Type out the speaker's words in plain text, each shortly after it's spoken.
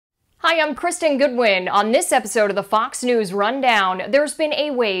Hi, I'm Kristen Goodwin. On this episode of the Fox News Rundown, there's been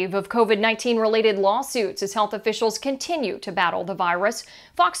a wave of COVID-19 related lawsuits as health officials continue to battle the virus.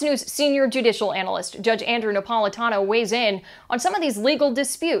 Fox News senior judicial analyst Judge Andrew Napolitano weighs in on some of these legal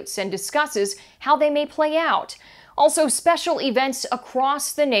disputes and discusses how they may play out. Also, special events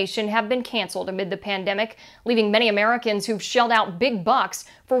across the nation have been canceled amid the pandemic, leaving many Americans who've shelled out big bucks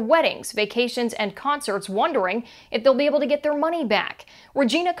for weddings, vacations, and concerts wondering if they'll be able to get their money back.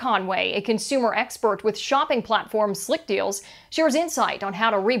 Regina Conway, a consumer expert with shopping platform Slickdeals, shares insight on how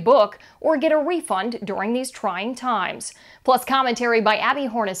to rebook or get a refund during these trying times. Plus commentary by Abby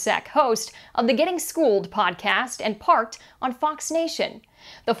Hornacek, host of the Getting Schooled podcast and Parked on Fox Nation.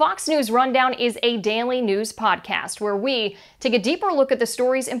 The Fox News Rundown is a daily news podcast where we take a deeper look at the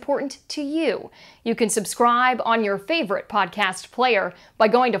stories important to you. You can subscribe on your favorite podcast player by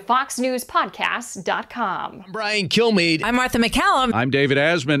going to foxnewspodcasts.com. I'm Brian Kilmeade. I'm Martha McCallum. I'm David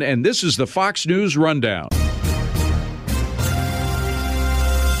Asman, and this is the Fox News Rundown.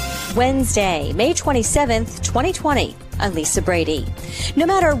 Wednesday, May 27th, 2020. I'm Lisa Brady. No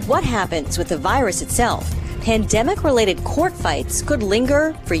matter what happens with the virus itself, pandemic-related court fights could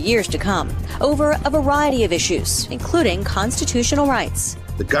linger for years to come over a variety of issues, including constitutional rights.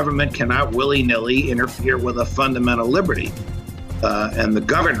 The government cannot willy-nilly interfere with a fundamental liberty, and the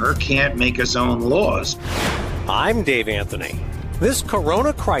governor can't make his own laws. I'm Dave Anthony. This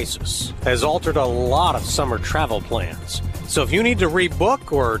corona crisis has altered a lot of summer travel plans. So if you need to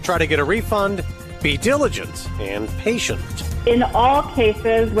rebook or try to get a refund, be diligent and patient. In all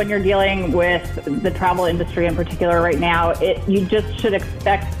cases, when you're dealing with the travel industry in particular right now, you just should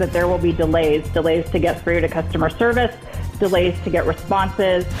expect that there will be delays to get through to customer service, delays to get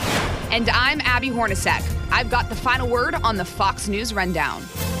responses. And I'm Abby Hornacek. I've got the final word on the Fox News Rundown.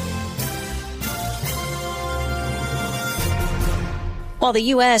 While the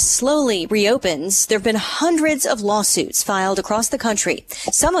U.S. slowly reopens, there have been hundreds of lawsuits filed across the country,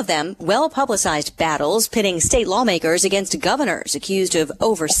 some of them well-publicized battles pitting state lawmakers against governors accused of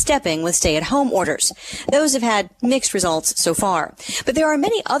overstepping with stay-at-home orders. Those have had mixed results so far. But there are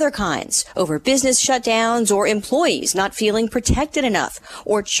many other kinds, over business shutdowns or employees not feeling protected enough,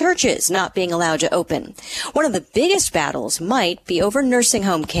 or churches not being allowed to open. One of the biggest battles might be over nursing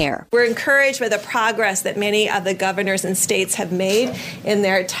home care. We're encouraged by the progress that many of the governors and states have made in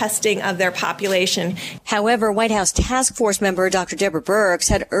their testing of their population. However, White House Task Force member Dr. Deborah Birx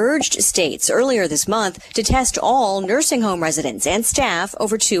had urged states earlier this month to test all nursing home residents and staff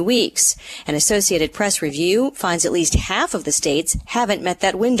over 2 weeks. An Associated Press review finds at least half of the states haven't met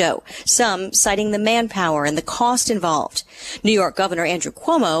that window, some citing the manpower and the cost involved. New York Governor Andrew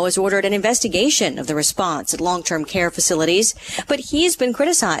Cuomo has ordered an investigation of the response at long-term care facilities, but he's been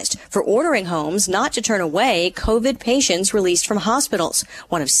criticized for ordering homes not to turn away COVID patients released from hospitals,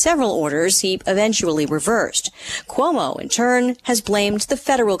 one of several orders he eventually reversed. Cuomo, in turn, has blamed the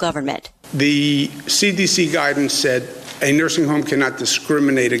federal government. The CDC guidance said a nursing home cannot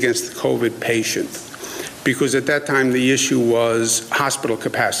discriminate against the COVID patient, because at that time the issue was hospital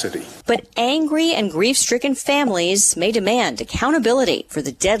capacity. But angry and grief-stricken families may demand accountability for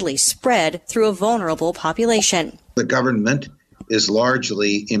the deadly spread through a vulnerable population. The government is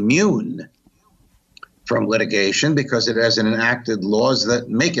largely immune from litigation because it hasn't enacted laws that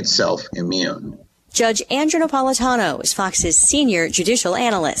make itself immune. Judge Andrew Napolitano is Fox's senior judicial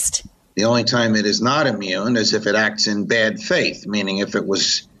analyst. The only time it is not immune is if it acts in bad faith, meaning if it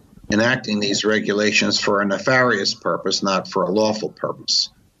was enacting these regulations for a nefarious purpose, not for a lawful purpose.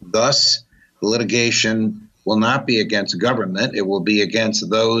 Thus, the litigation will not be against government. It will be against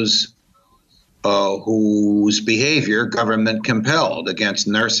those whose behavior government compelled, against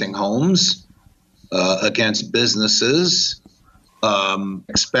nursing homes, against businesses.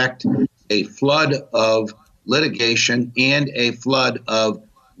 Expect a flood of litigation and a flood of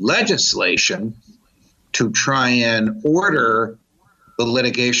legislation to try and order the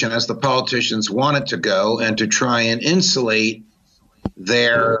litigation as the politicians want it to go and to try and insulate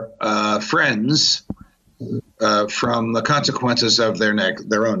their friends from the consequences of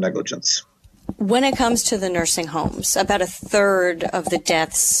their own negligence. When it comes to the nursing homes, about a third of the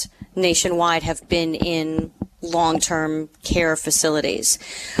deaths nationwide have been in long-term care facilities.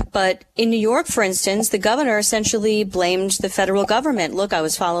 But in New York, for instance, the governor essentially blamed the federal government. Look, I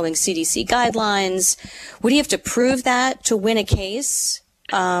was following CDC guidelines. Would he have to prove that to win a case?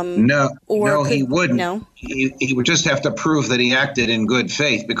 No, he wouldn't. No? He would just have to prove that he acted in good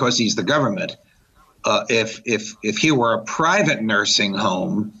faith because he's the government. If he were a private nursing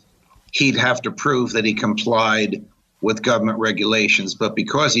home, he'd have to prove that he complied with government regulations. But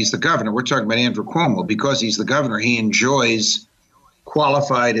because he's the governor, we're talking about Andrew Cuomo, because he's the governor, he enjoys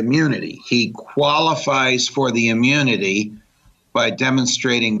qualified immunity. He qualifies for the immunity by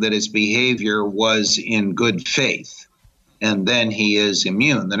demonstrating that his behavior was in good faith, and then he is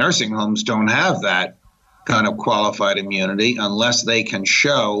immune. The nursing homes don't have that kind of qualified immunity unless they can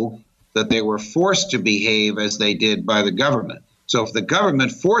show that they were forced to behave as they did by the government. So if the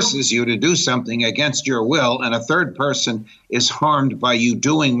government forces you to do something against your will and a third person is harmed by you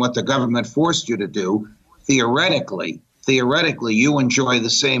doing what the government forced you to do, theoretically, you enjoy the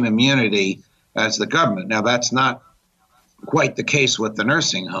same immunity as the government. Now, that's not quite the case with the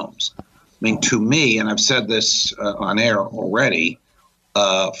nursing homes. I mean, to me, and I've said this on air already,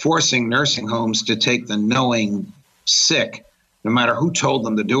 forcing nursing homes to take the knowing sick, no matter who told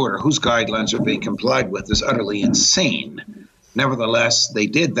them to do it or whose guidelines are being complied with, is utterly insane. Nevertheless, they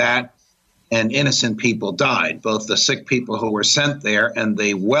did that, and innocent people died, both the sick people who were sent there and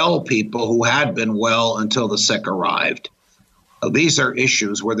the well people who had been well until the sick arrived. These are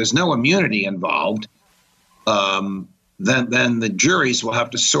issues where there's no immunity involved. Then the juries will have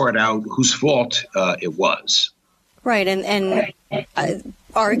to sort out whose fault it was. Right, and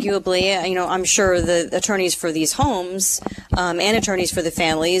arguably, I'm sure the attorneys for these homes and attorneys for the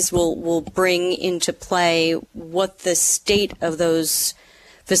families will bring into play what the state of those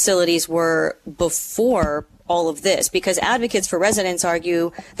facilities were before all of this, because advocates for residents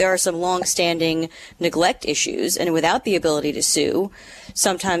argue there are some long-standing neglect issues, and without the ability to sue,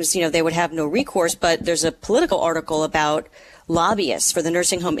 sometimes, they would have no recourse. But there's a Political article about lobbyists for the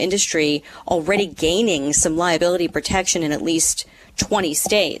nursing home industry already gaining some liability protection in at least 20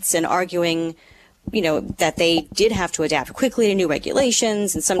 states and arguing, that they did have to adapt quickly to new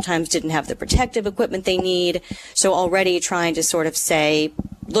regulations and sometimes didn't have the protective equipment they need. So already trying to sort of say,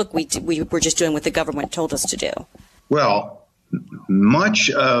 look, we were just doing what the government told us to do. Well, much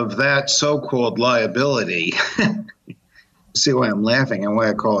of that so-called liability, see why I'm laughing and why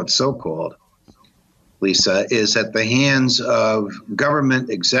I call it so-called, Lisa, is at the hands of government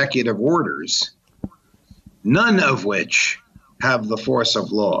executive orders, none of which have the force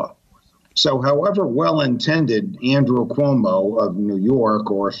of law. So however well-intended Andrew Cuomo of New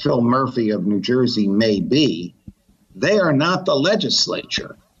York or Phil Murphy of New Jersey may be, they are not the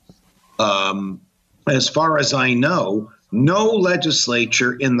legislature. As far as I know, no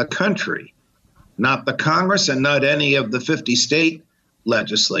legislature in the country, not the Congress and not any of the 50 state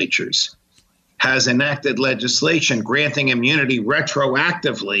legislatures, has enacted legislation granting immunity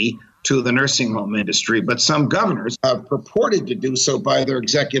retroactively to the nursing home industry. But some governors have purported to do so by their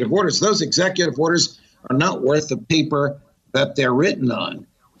executive orders. Those executive orders are not worth the paper that they're written on.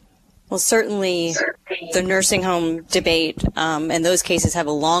 Well, certainly the nursing home debate and those cases have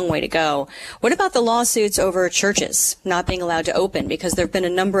a long way to go. What about the lawsuits over churches not being allowed to open? Because there have been a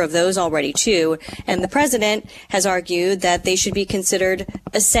number of those already, too. And the president has argued that they should be considered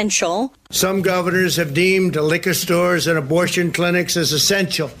essential. Some governors have deemed liquor stores and abortion clinics as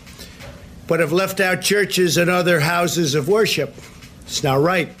essential, but have left out churches and other houses of worship. It's not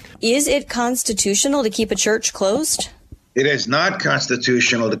right. Is it constitutional to keep a church closed? It is not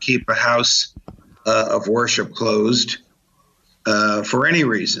constitutional to keep a house of worship closed for any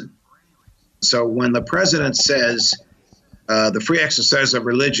reason. So when the president says the free exercise of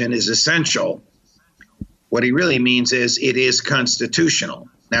religion is essential, what he really means is it is constitutional.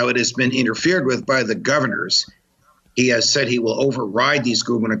 Now, it has been interfered with by the governors. He has said he will override these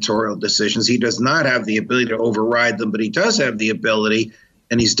gubernatorial decisions. He does not have the ability to override them, but he does have the ability,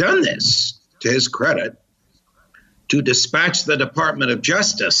 and he's done this to his credit, to dispatch the Department of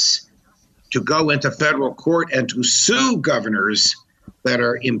Justice to go into federal court and to sue governors that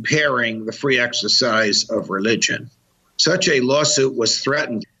are impairing the free exercise of religion. Such a lawsuit was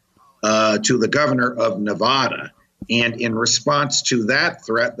threatened to the governor of Nevada. And in response to that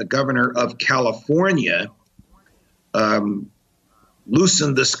threat, the governor of California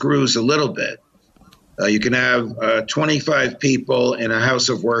loosened the screws a little bit. You can have 25 people in a house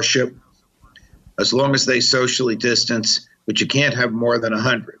of worship as long as they socially distance, but you can't have more than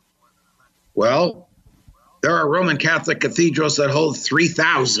 100. Well, there are Roman Catholic cathedrals that hold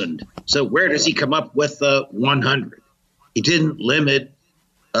 3,000. So where does he come up with 100? He didn't limit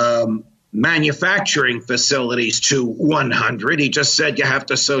manufacturing facilities to 100. He just said you have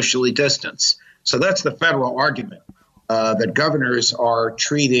to socially distance. So that's the federal argument, that governors are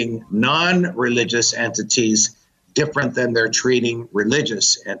treating non-religious entities different than they're treating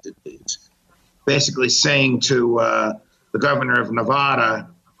religious entities. Basically saying to the governor of Nevada,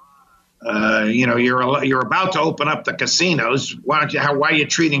 you're about to open up the casinos. Why are you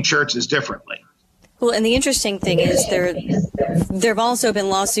treating churches differently? Well, and the interesting thing is there have also been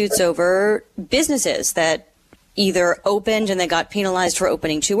lawsuits over businesses that either opened and they got penalized for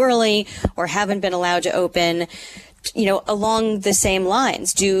opening too early or haven't been allowed to open, along the same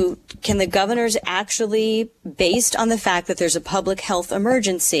lines. Can the governors actually, based on the fact that there's a public health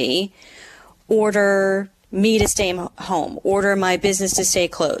emergency, order me to stay home, order my business to stay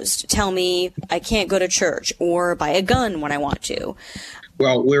closed, tell me I can't go to church, or buy a gun when I want to?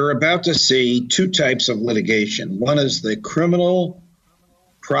 Well, we're about to see two types of litigation. One is the criminal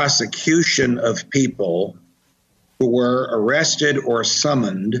prosecution of people who were arrested or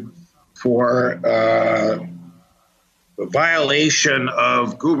summoned for violation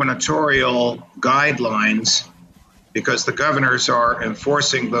of gubernatorial guidelines, because the governors are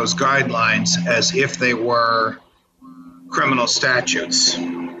enforcing those guidelines as if they were criminal statutes.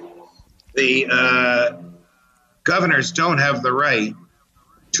 The governors don't have the right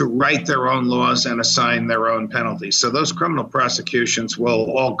to write their own laws and assign their own penalties. So those criminal prosecutions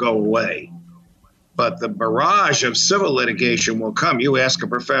will all go away. But the barrage of civil litigation will come. You ask a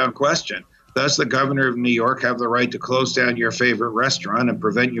profound question. Does the governor of New York have the right to close down your favorite restaurant and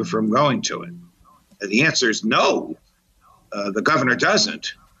prevent you from going to it? And the answer is no. The governor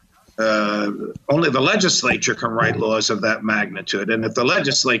doesn't. Only the legislature can write laws of that magnitude. And if the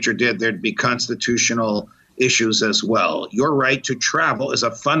legislature did, there'd be constitutional issues as well. Your right to travel is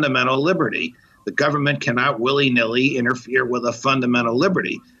a fundamental liberty. The government cannot willy-nilly interfere with a fundamental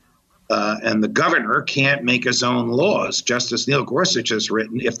liberty. And the governor can't make his own laws. Justice Neil Gorsuch has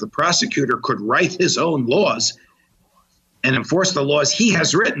written, if the prosecutor could write his own laws and enforce the laws he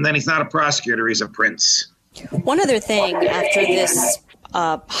has written, then he's not a prosecutor, he's a prince. One other thing, after this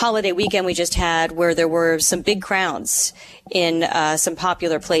holiday weekend we just had, where there were some big crowds in some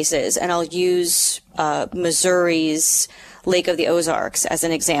popular places, and I'll use Missouri's Lake of the Ozarks as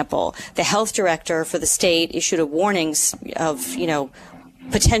an example. The health director for the state issued a warning of,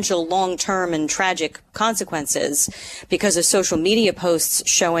 potential long-term and tragic consequences because of social media posts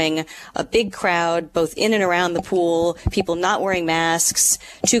showing a big crowd both in and around the pool, people not wearing masks,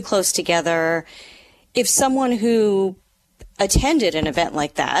 too close together. If someone who attended an event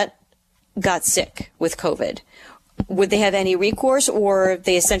like that got sick with COVID, would they have any recourse, or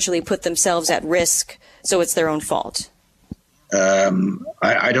they essentially put themselves at risk, so it's their own fault?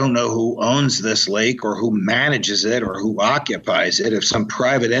 I don't know who owns this lake or who manages it or who occupies it. If some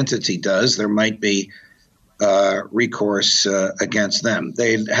private entity does, there might be recourse against them.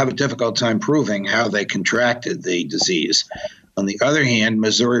 They have a difficult time proving how they contracted the disease. On the other hand,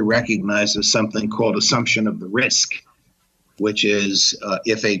 Missouri recognizes something called assumption of the risk, which is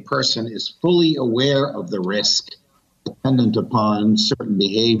if a person is fully aware of the risk dependent upon certain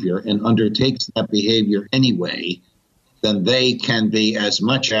behavior and undertakes that behavior anyway, then they can be as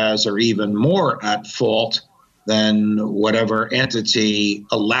much as or even more at fault than whatever entity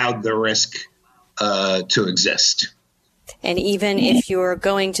allowed the risk to exist. And even if you're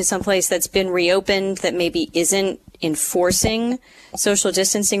going to some place that's been reopened that maybe isn't enforcing social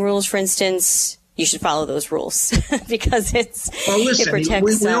distancing rules, for instance, you should follow those rules because it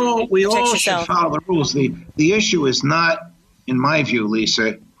protects we all should yourself. follow the rules. The issue is not, in my view,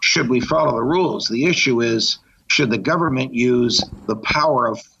 Lisa, should we follow the rules? The issue is, should the government use the power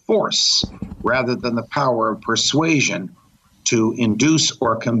of force rather than the power of persuasion to induce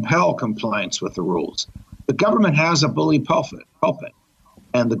or compel compliance with the rules? The government has a bully pulpit,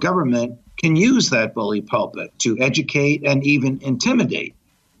 and the government can use that bully pulpit to educate and even intimidate.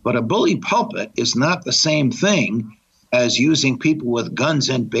 But a bully pulpit is not the same thing as using people with guns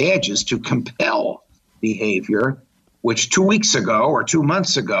and badges to compel behavior, which 2 weeks ago or 2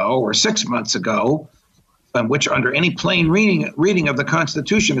 months ago or 6 months ago, which under any plain reading of the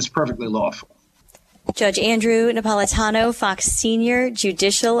Constitution is perfectly lawful. Judge Andrew Napolitano, Fox Senior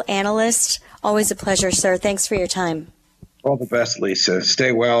Judicial Analyst. Always a pleasure, sir. Thanks for your time. All the best, Lisa.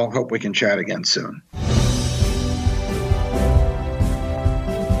 Stay well. Hope we can chat again soon.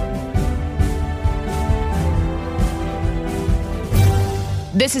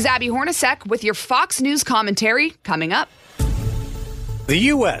 This is Abby Hornacek with your Fox News commentary coming up. The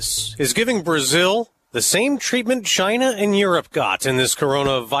U.S. is giving Brazil the same treatment China and Europe got in this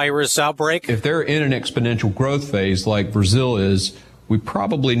coronavirus outbreak. If they're in an exponential growth phase like Brazil is, we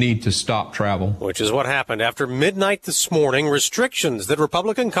probably need to stop travel. Which is what happened after midnight this morning. Restrictions that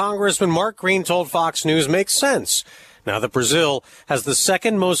Republican Congressman Mark Green told Fox News make sense. Now that Brazil has the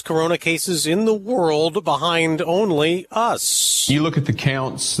second most corona cases in the world behind only us. You look at the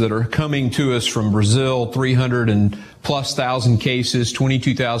counts that are coming to us from Brazil, 300 and plus thousand cases,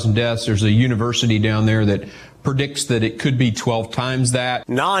 22,000 deaths. There's a university down there that predicts that it could be 12 times that.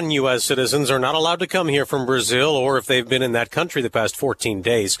 Non-U.S. citizens are not allowed to come here from Brazil or if they've been in that country the past 14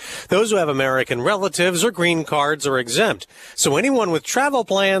 days. Those who have American relatives or green cards are exempt. So anyone with travel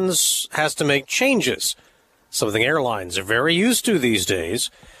plans has to make changes, something airlines are very used to these days.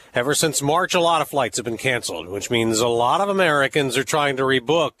 Ever since March, a lot of flights have been canceled, which means a lot of Americans are trying to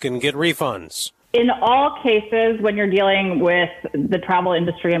rebook and get refunds. In all cases, when you're dealing with the travel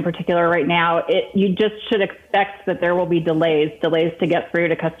industry in particular right now, you just should expect that there will be delays to get through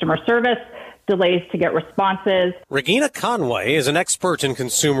to customer service, delays to get responses. Regina Conway is an expert in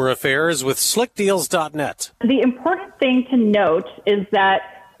consumer affairs with Slickdeals.net. The important thing to note is that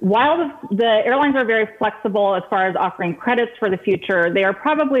while the airlines are very flexible as far as offering credits for the future, they are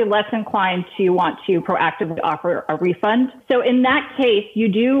probably less inclined to want to proactively offer a refund. So in that case, you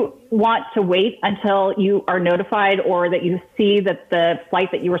do want to wait until you are notified or that you see that the flight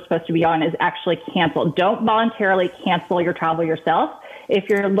that you were supposed to be on is actually canceled. Don't voluntarily cancel your travel yourself if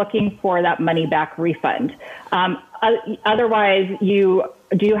you're looking for that money back refund. Otherwise, you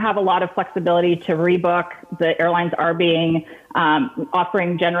do have a lot of flexibility to rebook. The airlines are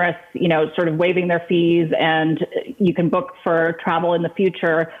offering generous, sort of waiving their fees, and you can book for travel in the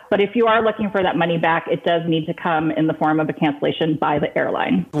future. But if you are looking for that money back, it does need to come in the form of a cancellation by the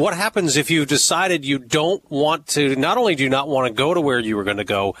airline. What happens if you've decided you don't want to, not only do you not want to go to where you were going to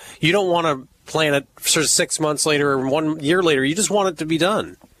go, you don't want to plan it sort of 6 months later or 1 year later, you just want it to be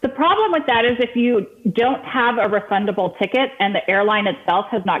done? The problem with that is if you don't have a refundable ticket and the airline itself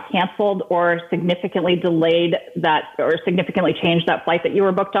has not canceled or significantly delayed that or significantly changed that flight that you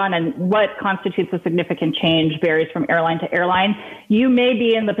were booked on, and what constitutes a significant change varies from airline to airline, you may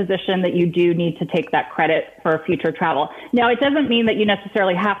be in the position that you do need to take that credit for future travel. Now, it doesn't mean that you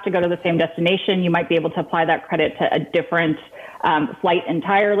necessarily have to go to the same destination. You might be able to apply that credit to a different flight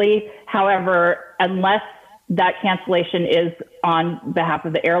entirely. However, unless that cancellation is on behalf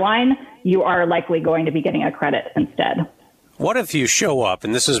of the airline, you are likely going to be getting a credit instead. What if you show up,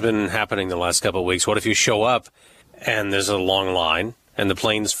 and this has been happening the last couple of weeks, what if you show up and there's a long line and the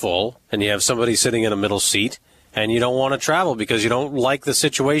plane's full and you have somebody sitting in a middle seat and you don't want to travel because you don't like the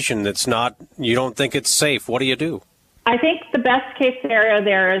situation, you don't think it's safe? What do you do? I think the best case scenario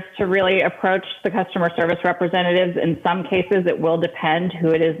there is to really approach the customer service representatives. In some cases, it will depend who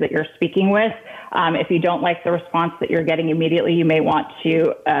it is that you're speaking with. If you don't like the response that you're getting immediately, you may want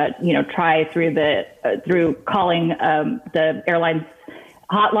to, try through calling the airline's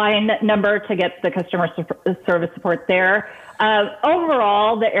hotline number to get the customer service support there.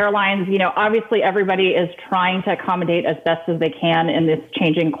 Overall, the airlines, obviously everybody is trying to accommodate as best as they can in this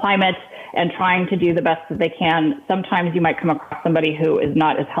changing climate and trying to do the best that they can. Sometimes you might come across somebody who is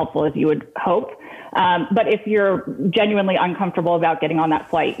not as helpful as you would hope. But if you're genuinely uncomfortable about getting on that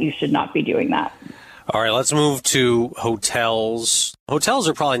flight, you should not be doing that. All right, let's move to hotels. Hotels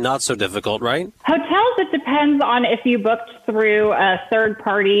are probably not so difficult, right? Hotels, it depends on if you booked through a third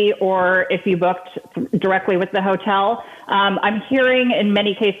party or if you booked directly with the hotel. I'm hearing in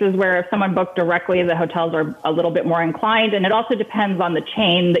many cases where if someone booked directly, the hotels are a little bit more inclined, and it also depends on the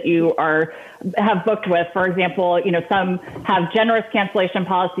chain that you have booked with. For example, some have generous cancellation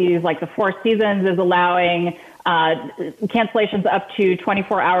policies, like the Four Seasons is allowing cancellations up to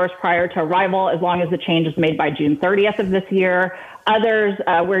 24 hours prior to arrival, as long as the change is made by June 30th of this year. Others,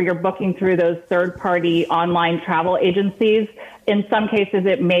 where you're booking through those third-party online travel agencies, in some cases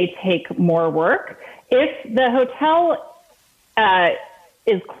it may take more work. If the hotel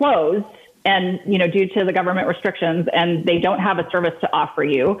is closed and, due to the government restrictions, and they don't have a service to offer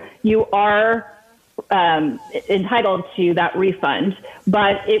you, you are entitled to that refund,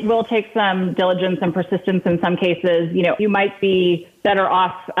 but it will take some diligence and persistence in some cases. You might be better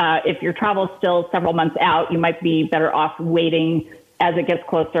off, if your travel is still several months out, you might be better off waiting as it gets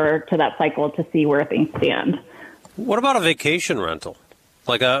closer to that cycle to see where things stand. What about a vacation rental?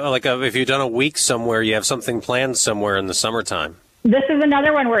 If you've done a week somewhere, you have something planned somewhere in the summertime. This is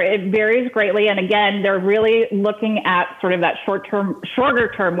another one where it varies greatly. And again, they're really looking at sort of that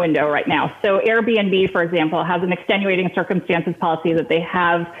shorter term window right now. So Airbnb, for example, has an extenuating circumstances policy that they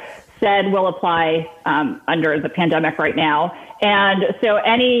have said will apply under the pandemic right now. And so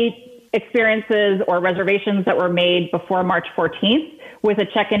any experiences or reservations that were made before March 14th with a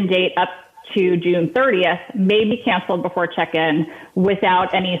check-in date up to June 30th may be canceled before check-in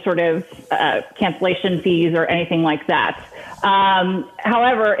without any sort of cancellation fees or anything like that.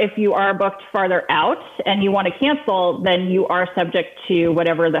 However, if you are booked farther out and you want to cancel, then you are subject to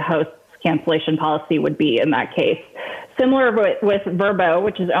whatever the host's cancellation policy would be in that case. Similar with Vrbo,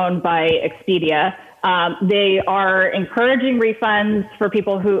 which is owned by Expedia, they are encouraging refunds for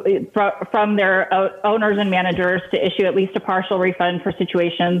people who, from their owners and managers, to issue at least a partial refund for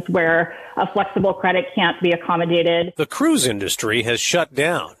situations where a flexible credit can't be accommodated. The cruise industry has shut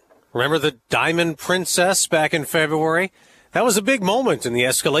down. Remember the Diamond Princess back in February? That was a big moment in the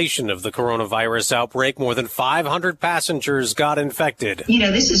escalation of the coronavirus outbreak. More than 500 passengers got infected. You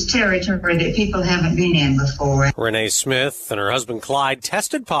know, this is territory that people haven't been in before. Renee Smith and her husband Clyde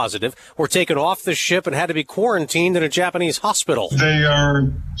tested positive, were taken off the ship and had to be quarantined in a Japanese hospital. They are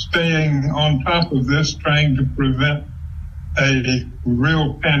staying on top of this, trying to prevent a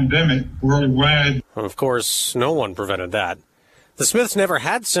real pandemic worldwide. Of course, no one prevented that. The Smiths never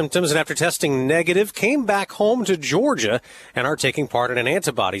had symptoms and after testing negative came back home to Georgia and are taking part in an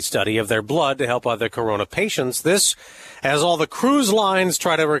antibody study of their blood to help other corona patients. This as all the cruise lines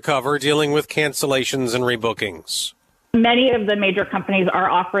try to recover, dealing with cancellations and rebookings. Many of the major companies are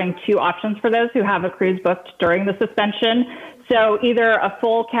offering two options for those who have a cruise booked during the suspension. So either a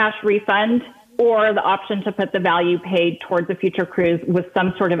full cash refund or the option to put the value paid towards a future cruise with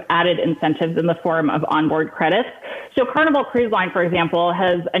some sort of added incentives in the form of onboard credits. So Carnival Cruise Line, for example,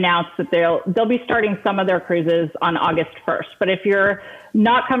 has announced that they'll be starting some of their cruises on August 1st. But if you're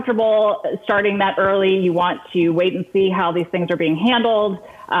not comfortable starting that early, you want to wait and see how these things are being handled,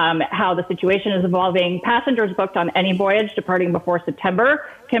 how the situation is evolving, passengers booked on any voyage departing before September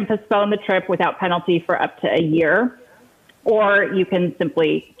can postpone the trip without penalty for up to a year. Or you can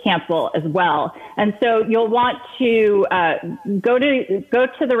simply cancel as well. And so you'll want to go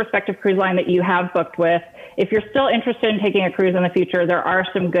to the respective cruise line that you have booked with. If you're still interested in taking a cruise in the future, there are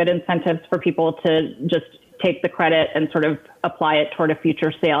some good incentives for people to just take the credit and sort of apply it toward a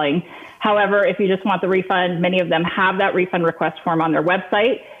future sailing. However, if you just want the refund, many of them have that refund request form on their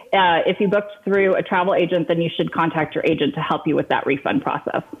website. If you booked through a travel agent, then you should contact your agent to help you with that refund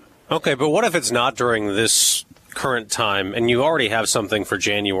process. Okay, but what if it's not during this current time and you already have something for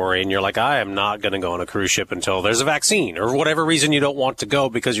January and you're like, I am not going to go on a cruise ship until there's a vaccine, or whatever reason you don't want to go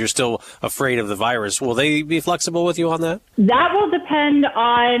because you're still afraid of the virus? Will they be flexible with you on that? That will depend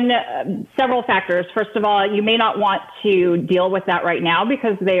on several factors. First of all, you may not want to deal with that right now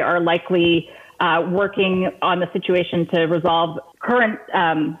because they are likely working on the situation to resolve current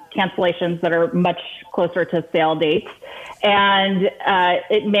cancellations that are much closer to sail dates. And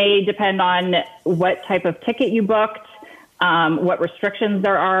it may depend on what type of ticket you booked, what restrictions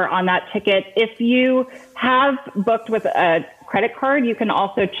there are on that ticket. If you have booked with a credit card, you can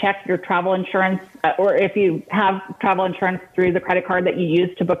also check your travel insurance, or if you have travel insurance through the credit card that you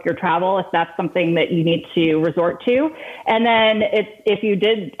use to book your travel, if that's something that you need to resort to. And then if you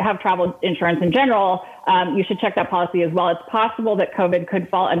did have travel insurance in general, you should check that policy as well. It's possible that COVID could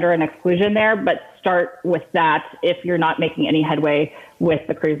fall under an exclusion there, but start with that if you're not making any headway with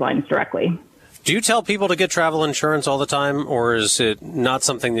the cruise lines directly. Do you tell people to get travel insurance all the time, or is it not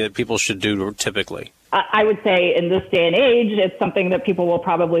something that people should do typically? I would say in this day and age, it's something that people will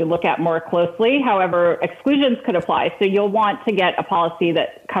probably look at more closely. However, exclusions could apply. So you'll want to get a policy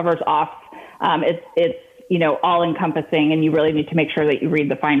that covers off. It's all encompassing, and you really need to make sure that you read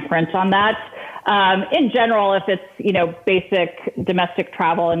the fine print on that. In general, if it's, basic domestic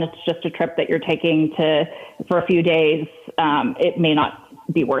travel and it's just a trip that you're taking for a few days, it may not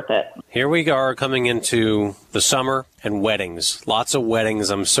be worth it. Here we are coming into the summer and weddings. Lots of weddings,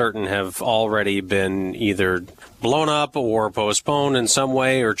 I'm certain, have already been either blown up or postponed in some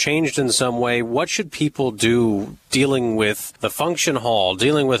way or changed in some way. What should people do dealing with the function hall,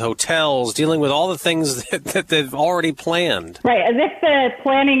 dealing with hotels, dealing with all the things that they've already planned? Right. As if the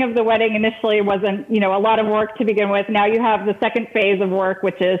planning of the wedding initially wasn't, a lot of work to begin with. Now you have the second phase of work,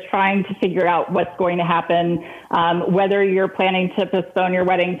 which is trying to figure out what's going to happen, whether you're planning to postpone your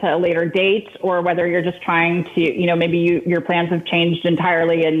wedding to a later date or whether you're just trying to, maybe your plans have changed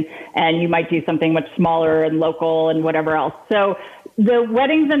entirely and you might do something much smaller and local and whatever else. So the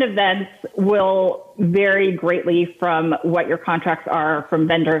weddings and events will vary greatly from what your contracts are from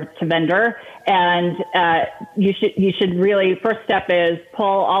vendor to vendor. And you should really, first step is pull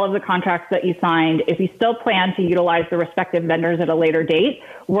all of the contracts that you signed. If you still plan to utilize the respective vendors at a later date,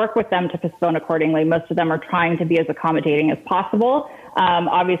 work with them to postpone accordingly. Most of them are trying to be as accommodating as possible.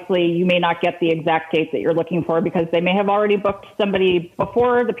 Obviously, you may not get the exact date that you're looking for because they may have already booked somebody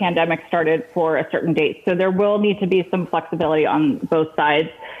before the pandemic started for a certain date. So there will need to be some flexibility on both sides.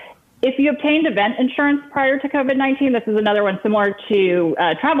 If you obtained event insurance prior to COVID-19, this is another one similar to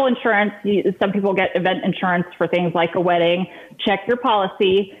travel insurance. Some people get event insurance for things like a wedding. Check your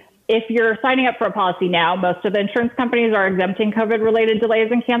policy. If you're signing up for a policy now, most of the insurance companies are exempting COVID-related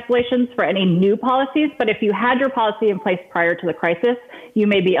delays and cancellations for any new policies. But if you had your policy in place prior to the crisis, you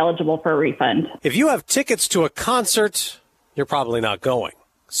may be eligible for a refund. If you have tickets to a concert, you're probably not going.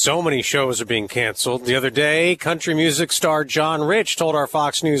 So many shows are being canceled. The other day, country music star John Rich told our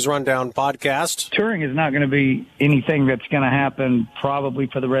Fox News Rundown podcast, touring is not going to be anything that's going to happen probably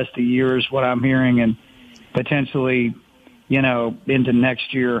for the rest of the year is what I'm hearing, and potentially, into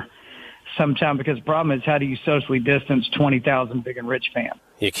next year sometime, because the problem is, how do you socially distance 20,000 Big and Rich fans?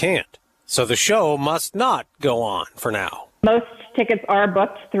 You can't. So the show must not go on for now. Most tickets are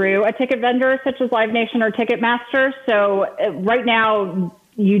booked through a ticket vendor such as Live Nation or Ticketmaster. So right now,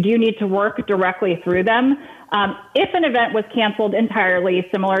 you do need to work directly through them. If an event was canceled entirely,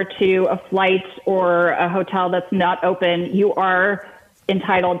 similar to a flight or a hotel that's not open, you are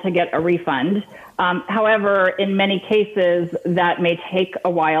entitled to get a refund. However, in many cases, that may take a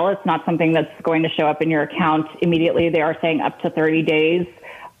while. It's not something that's going to show up in your account immediately. They are saying up to 30 days,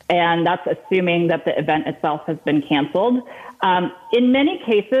 and that's assuming that the event itself has been canceled. In many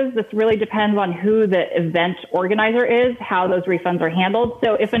cases, this really depends on who the event organizer is, how those refunds are handled.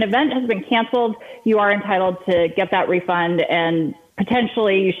 So if an event has been canceled, you are entitled to get that refund, and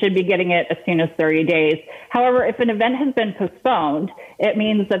potentially you should be getting it as soon as 30 days. However, if an event has been postponed, it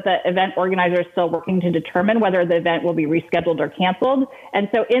means that the event organizer is still working to determine whether the event will be rescheduled or canceled. And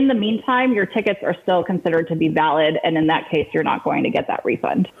so in the meantime, your tickets are still considered to be valid. And in that case, you're not going to get that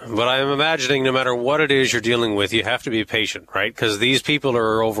refund. But I'm imagining no matter what it is you're dealing with, you have to be patient, right? Because these people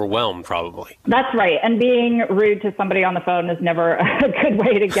are overwhelmed probably. That's right. And being rude to somebody on the phone is never a good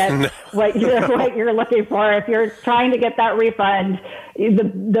way to get what you're looking for. If you're trying to get that refund,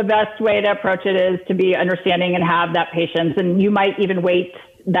 the best way to approach it is to be understanding and have that patience. And you might even wait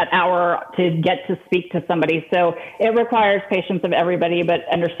that hour to get to speak to somebody. So it requires patience of everybody, but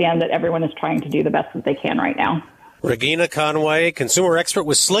understand that everyone is trying to do the best that they can right now. Regina Conway, consumer expert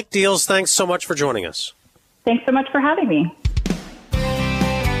with Slickdeals, thanks so much for joining us. Thanks so much for having me.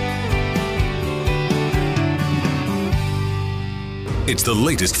 It's the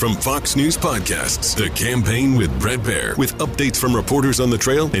latest from Fox News Podcasts, The Campaign with Bret Baier, with updates from reporters on the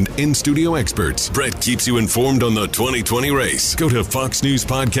trail and in-studio experts. Bret keeps you informed on the 2020 race. Go to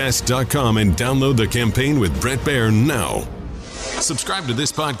foxnewspodcast.com and download The Campaign with Bret Baier now. Subscribe to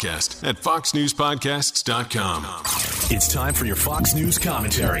this podcast at foxnewspodcasts.com. It's time for your Fox News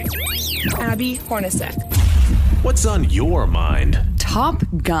commentary. Abby Hornacek. What's on your mind? Top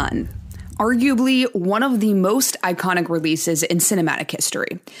Gun. Arguably one of the most iconic releases in cinematic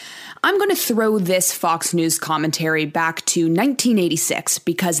history. I'm going to throw this Fox News commentary back to 1986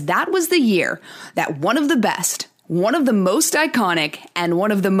 because that was the year that one of the best, one of the most iconic, and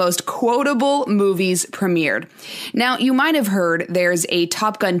one of the most quotable movies premiered. Now, you might have heard there's a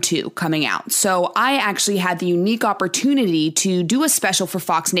Top Gun 2 coming out, so I actually had the unique opportunity to do a special for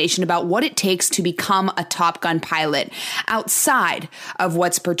Fox Nation about what it takes to become a Top Gun pilot outside of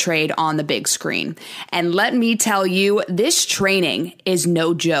what's portrayed on the big screen. And let me tell you, this training is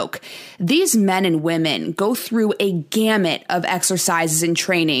no joke. These men and women go through a gamut of exercises and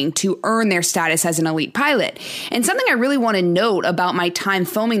training to earn their status as an elite pilot. And something I really want to note about my time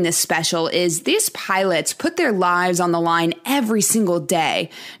filming this special is these pilots put their lives on the line every single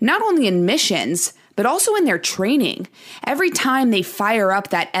day, not only in missions, but also in their training. Every time they fire up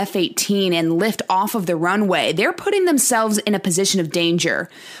that F-18 and lift off of the runway, they're putting themselves in a position of danger.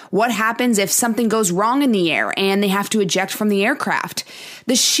 What happens if something goes wrong in the air and they have to eject from the aircraft?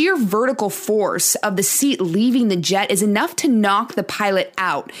 The sheer vertical force of the seat leaving the jet is enough to knock the pilot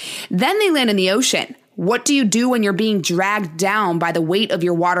out. Then they land in the ocean. What do you do when you're being dragged down by the weight of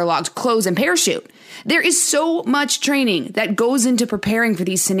your waterlogged clothes and parachute? There is so much training that goes into preparing for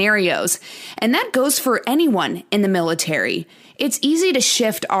these scenarios, and that goes for anyone in the military. It's easy to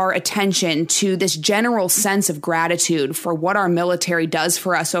shift our attention to this general sense of gratitude for what our military does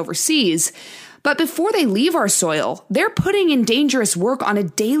for us overseas, but before they leave our soil, they're putting in dangerous work on a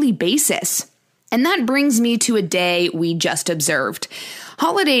daily basis. And that brings me to a day we just observed.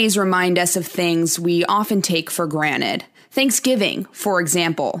 Holidays remind us of things we often take for granted. Thanksgiving, for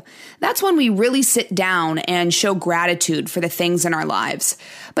example. That's when we really sit down and show gratitude for the things in our lives.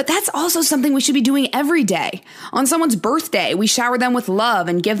 But that's also something we should be doing every day. On someone's birthday, we shower them with love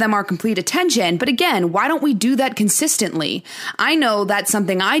and give them our complete attention. But again, why don't we do that consistently? I know that's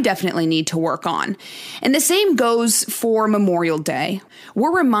something I definitely need to work on. And the same goes for Memorial Day.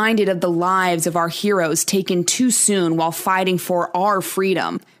 We're reminded of the lives of our heroes taken too soon while fighting for our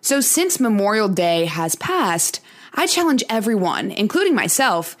freedom. So since Memorial Day has passed, I challenge everyone, including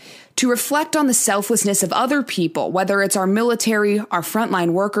myself, to reflect on the selflessness of other people, whether it's our military, our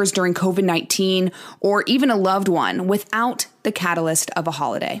frontline workers during COVID-19, or even a loved one, without the catalyst of a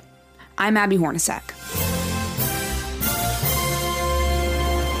holiday. I'm Abby Hornacek.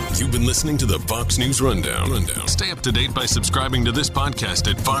 You've been listening to the Fox News Rundown. Stay up to date by subscribing to this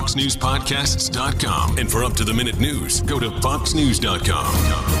podcast at foxnewspodcasts.com. And for up-to-the-minute news, go to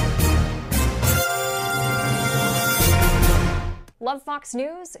foxnews.com. Love Fox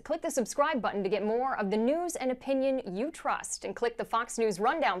News? Click the subscribe button to get more of the news and opinion you trust, and click the Fox News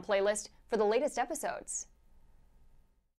Rundown playlist for the latest episodes.